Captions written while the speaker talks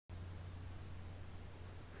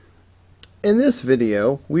In this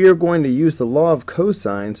video, we are going to use the law of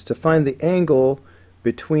cosines to find the angle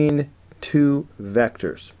between two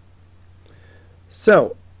vectors.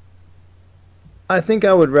 So, I think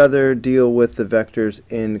I would rather deal with the vectors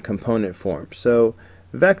in component form. So,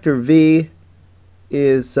 vector v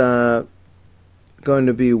is going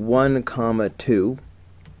to be 1, 2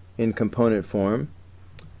 in component form.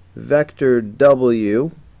 Vector w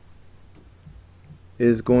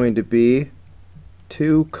is going to be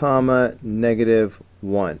 2,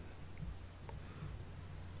 -1.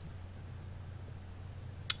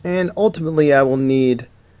 And ultimately I will need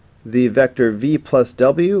the vector v plus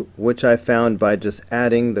w, which I found by just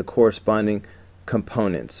adding the corresponding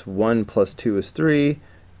components. 1 plus 2 is 3,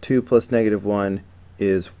 2 plus -1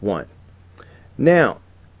 is 1. Now,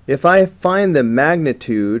 if I find the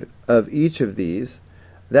magnitude of each of these,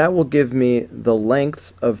 that will give me the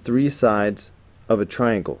lengths of 3 sides of a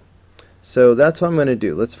triangle. So that's what I'm going to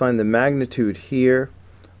do. Let's find the magnitude here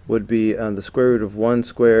would be the square root of 1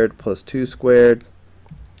 squared plus 2 squared.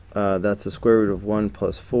 That's the square root of 1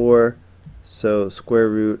 plus 4, so square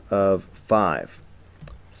root of 5.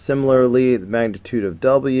 Similarly, the magnitude of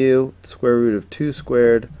w, square root of 2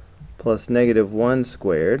 squared plus -1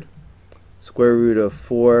 squared, square root of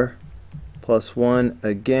 4 plus 1,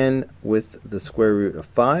 again with the square root of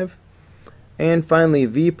 5. And finally,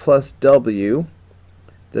 v plus w,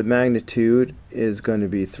 the magnitude is going to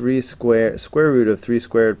be square root of 3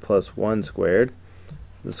 squared plus 1 squared,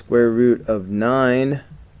 the square root of 9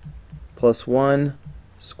 plus 1,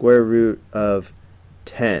 square root of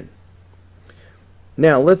 10.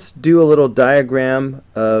 Now let's do a little diagram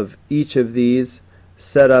of each of these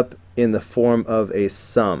set up in the form of a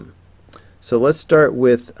sum. So let's start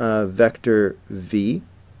with vector v.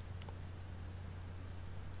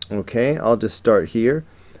 Okay, I'll just start here.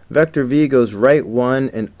 Vector v goes right 1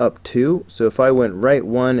 and up 2. So if I went right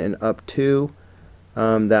 1 and up 2,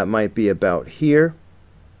 that might be about here.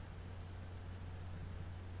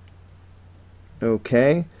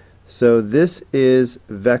 Okay, so this is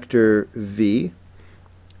vector v,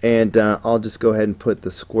 and I'll just go ahead and put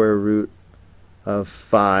the square root of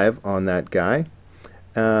 5 on that guy.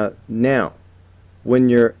 Now, when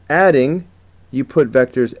you're adding, you put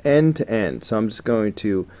vectors end to end. So I'm just going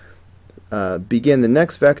to begin the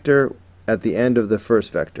next vector at the end of the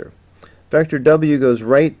first vector. Vector w goes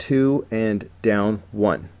right 2 and down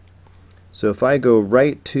 1. So if I go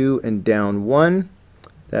right 2 and down 1,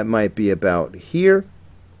 that might be about here.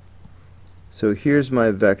 So here's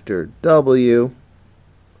my vector w,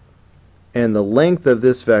 and the length of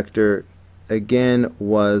this vector again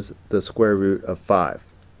was the square root of 5.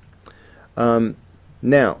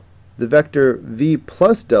 Now, the vector v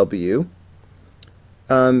plus w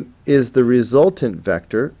is the resultant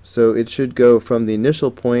vector, so it should go from the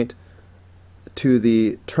initial point to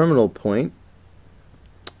the terminal point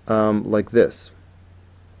like this.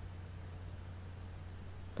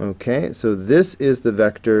 Okay, so this is the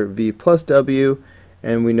vector v plus w,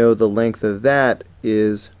 and we know the length of that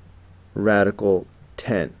is radical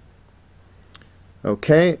 10.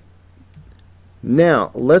 Okay,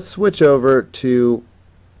 now let's switch over to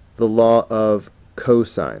the law of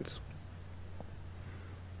cosines.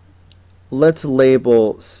 Let's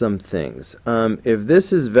label some things. If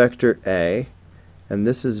this is vector A, and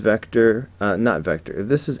this is vector, if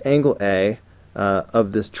this is angle A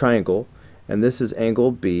of this triangle, and this is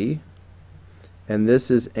angle B, and this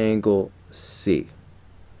is angle C.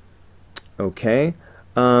 Okay?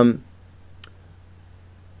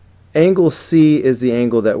 Angle C is the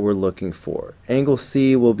angle that we're looking for. Angle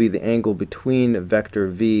C will be the angle between vector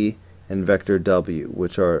V and vector W,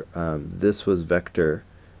 which are, this was vector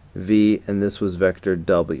V and this was vector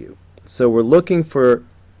W. So we're looking for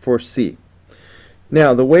C.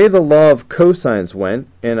 Now, the way the law of cosines went,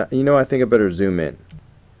 and I think I better zoom in.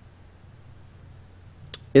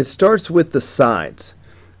 It starts with the sides,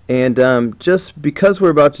 and just because we're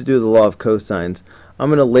about to do the law of cosines, I'm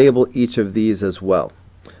going to label each of these as well.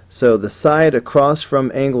 So the side across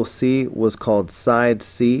from angle C was called side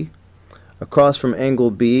C. Across from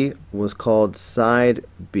angle B was called side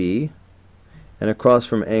B. And across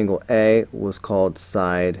from angle A was called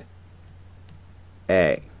side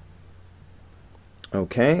A.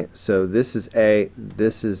 Okay, so this is A,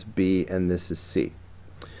 this is B, and this is C.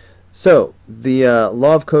 So the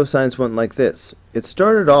law of cosines went like this. It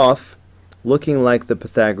started off looking like the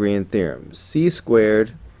Pythagorean theorem. C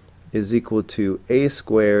squared is equal to A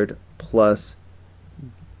squared plus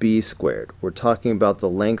B squared. We're talking about the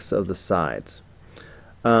lengths of the sides.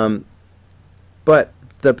 But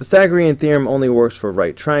the Pythagorean theorem only works for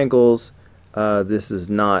right triangles. This is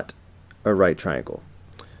not a right triangle.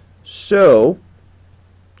 So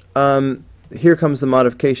here comes the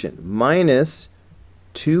modification. Minus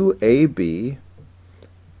 2ab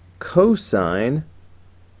cosine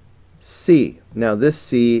C. Now this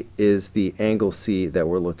C is the angle C that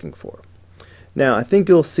we're looking for. Now I think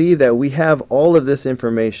you'll see that we have all of this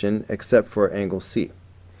information except for angle C.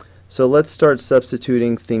 So let's start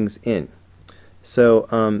substituting things in.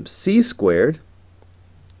 So C squared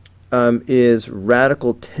is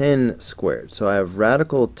radical 10 squared. So I have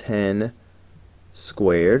radical 10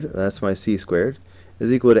 squared, that's my C squared,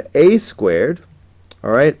 is equal to A squared.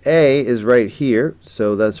 Alright, A is right here,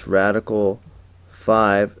 so that's radical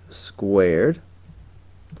 5 squared,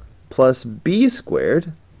 plus B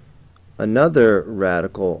squared, another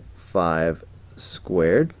radical 5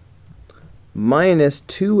 squared, minus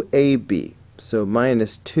 2AB. So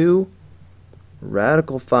minus 2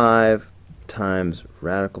 radical 5 times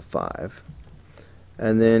radical 5,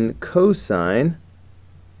 and then cosine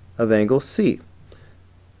of angle C.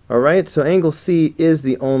 Alright, so angle C is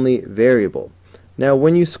the only variable. Now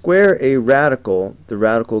when you square a radical, the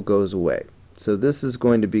radical goes away. So this is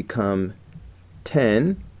going to become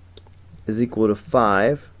 10 is equal to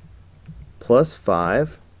 5 plus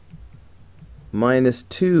 5 minus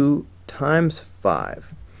 2 times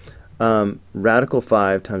 5. Radical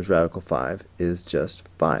 5 times radical 5 is just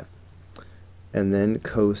 5. And then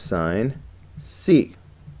cosine C.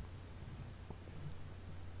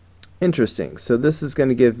 Interesting. So this is going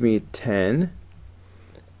to give me 10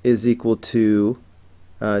 is equal to,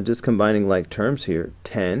 just combining like terms here,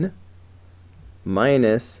 10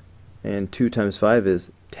 minus, and 2 times 5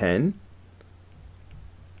 is 10,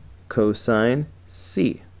 cosine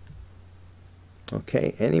C.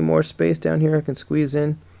 Okay, any more space down here I can squeeze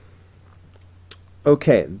in?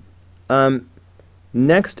 Okay,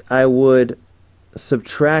 next I would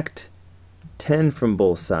subtract 10 from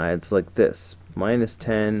both sides like this. Minus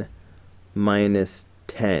 10 minus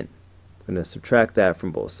 10. I'm going to subtract that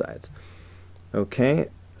from both sides. Okay,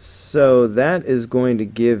 so that is going to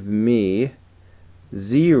give me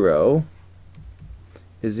 0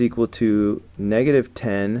 is equal to negative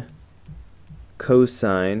 10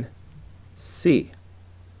 cosine C.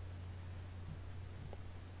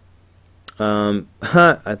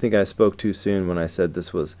 I think I spoke too soon when I said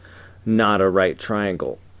this was not a right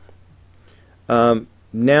triangle.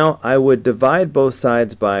 Now I would divide both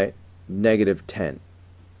sides by negative 10.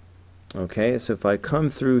 Okay, so if I come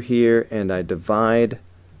through here and I divide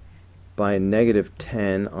by negative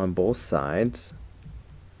 10 on both sides,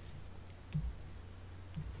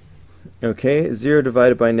 okay, 0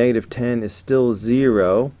 divided by negative 10 is still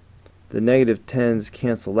 0. The negative 10s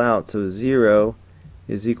cancel out, so 0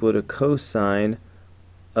 is equal to cosine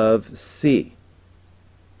of C.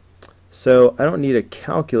 So I don't need a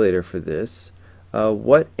calculator for this.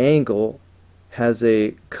 What angle has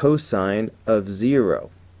a cosine of 0?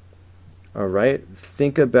 Alright,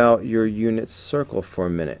 think about your unit circle for a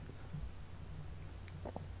minute.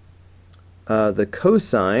 The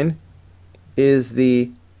cosine is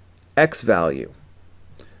the x value.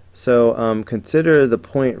 So consider the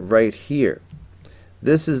point right here.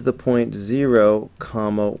 This is the point 0,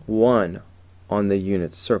 1 on the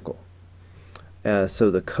unit circle. So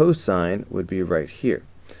the cosine would be right here.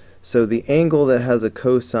 So the angle that has a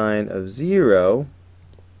cosine of 0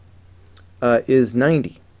 is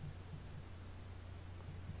 90.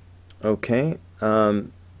 Okay,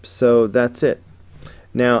 so that's it.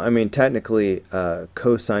 Now, I mean, technically,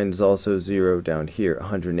 cosine is also 0 down here,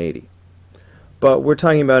 180. But we're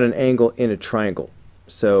talking about an angle in a triangle,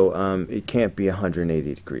 so it can't be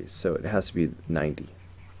 180 degrees, so it has to be 90.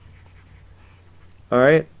 All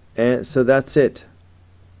right, and so that's it.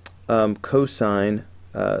 Cosine,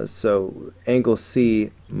 so angle C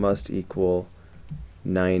must equal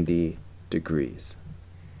 90 degrees.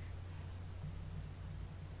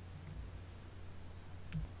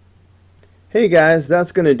 Hey guys,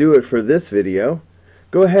 that's going to do it for this video.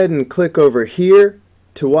 Go ahead and click over here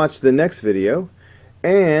to watch the next video,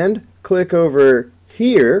 and click over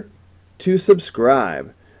here to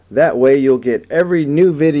subscribe. That way you'll get every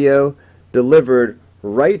new video delivered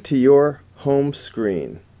right to your home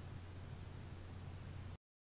screen.